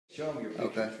Show them your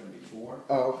pictures from before.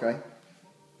 Oh, okay.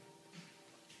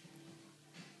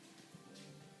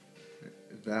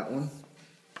 That one?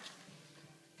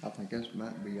 I think this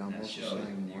might be almost the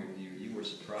same one. You were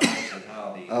surprised at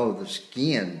how the... Oh, the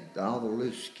skin, all the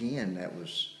loose skin that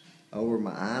was over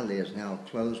my eyelids and how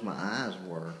closed my eyes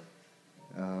were.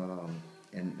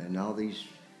 And all these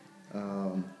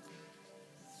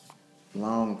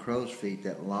long crow's feet,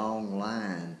 that long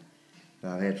line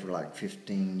that I've had for like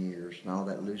 15 years, and all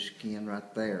that loose skin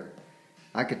right there.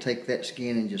 I could take that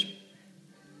skin and just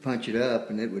punch it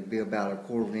up and it would be about a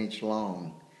quarter of an inch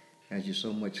long. There's just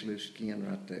so much loose skin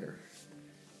right there.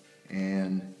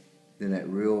 And then that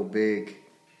real big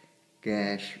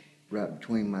gash right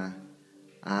between my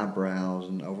eyebrows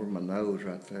and over my nose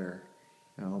right there.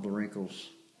 And all the wrinkles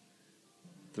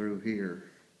through here.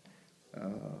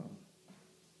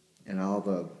 And all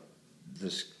the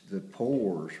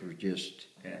pores were just...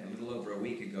 And a little over a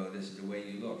week ago, this is the way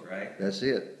you look, right? That's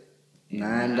it.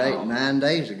 9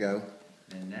 days ago.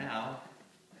 And now...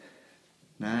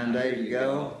 9 days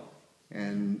ago.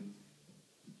 And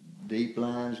deep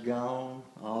line's gone.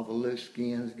 All the loose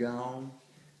skin's gone.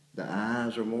 The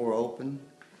eyes are more open.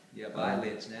 You have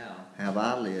eyelids now. Have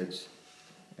eyelids.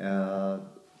 The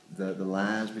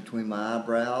lines between my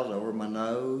eyebrows, over my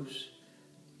nose.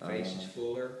 Face is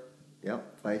fuller.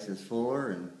 Yep, face is fuller,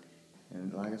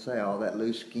 and like I say, all that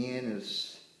loose skin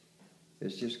is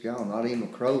just gone. Not even a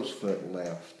crow's foot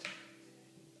left.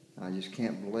 I just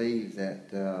can't believe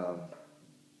that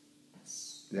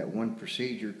that one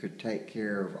procedure could take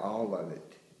care of all of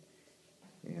it.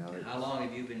 You know. How long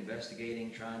have you been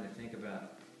investigating, trying to think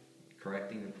about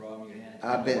correcting the problem you had?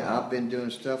 I've been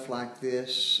doing stuff like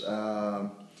this.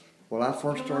 Well, I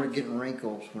first started getting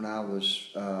wrinkles when I was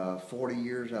 40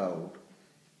 years old.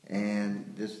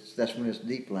 And that's when this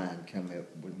deep line came up,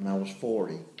 when I was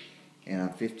 40. And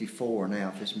I'm 54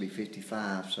 now, it's going to be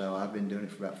 55, so I've been doing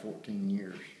it for about 14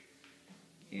 years.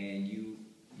 And you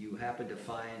happened to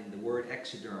find the word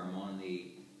Exoderm on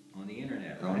the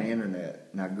internet, right? On the internet.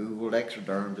 And I Googled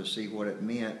Exoderm to see what it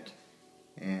meant,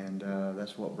 and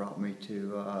that's what brought me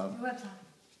to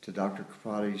Dr.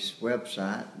 Capati's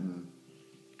website, and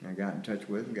I got in touch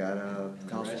with him, got a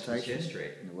consultation. The rest is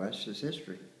history. And the rest is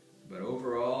history. But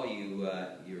overall,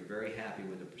 you're very happy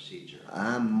with the procedure.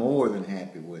 I'm more than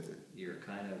happy with it. You're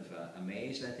kind of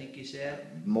amazed, I think you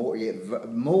said? More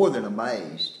than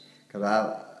amazed, because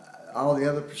all the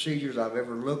other procedures I've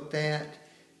ever looked at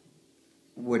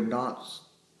would not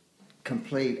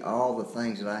complete all the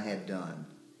things that I had done.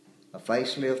 A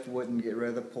facelift wouldn't get rid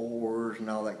of the pores and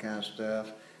all that kind of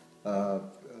stuff.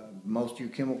 Most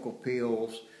chemical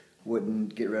peels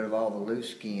wouldn't get rid of all the loose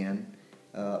skin.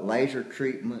 Laser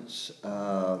treatments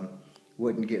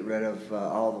wouldn't get rid of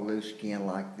all the loose skin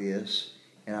like this,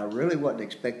 and I really wasn't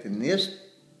expecting this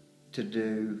to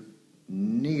do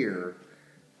near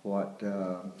what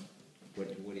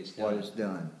it's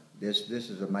done. This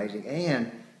is amazing,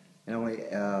 and in only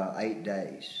 8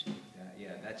 days.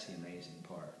 Yeah, that's the amazing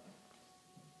part.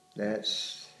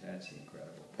 That's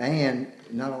incredible. And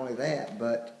not only that,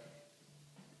 but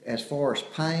as far as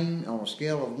pain, on a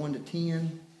scale of 1 to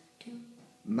 10.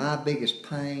 My biggest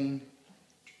pain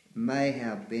may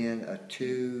have been a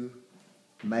 2,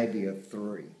 maybe a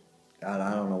 3.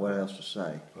 I don't know what else to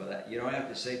say. Well, you don't have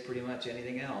to say pretty much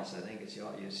anything else. I think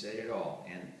you said it all.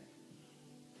 And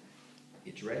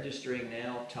it's registering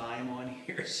now, time on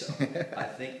here, so I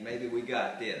think maybe we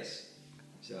got this.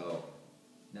 So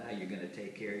now you're going to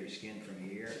take care of your skin from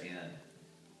here, and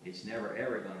it's never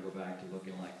ever going to go back to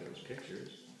looking like those pictures.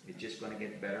 It's just going to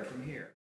get better from here.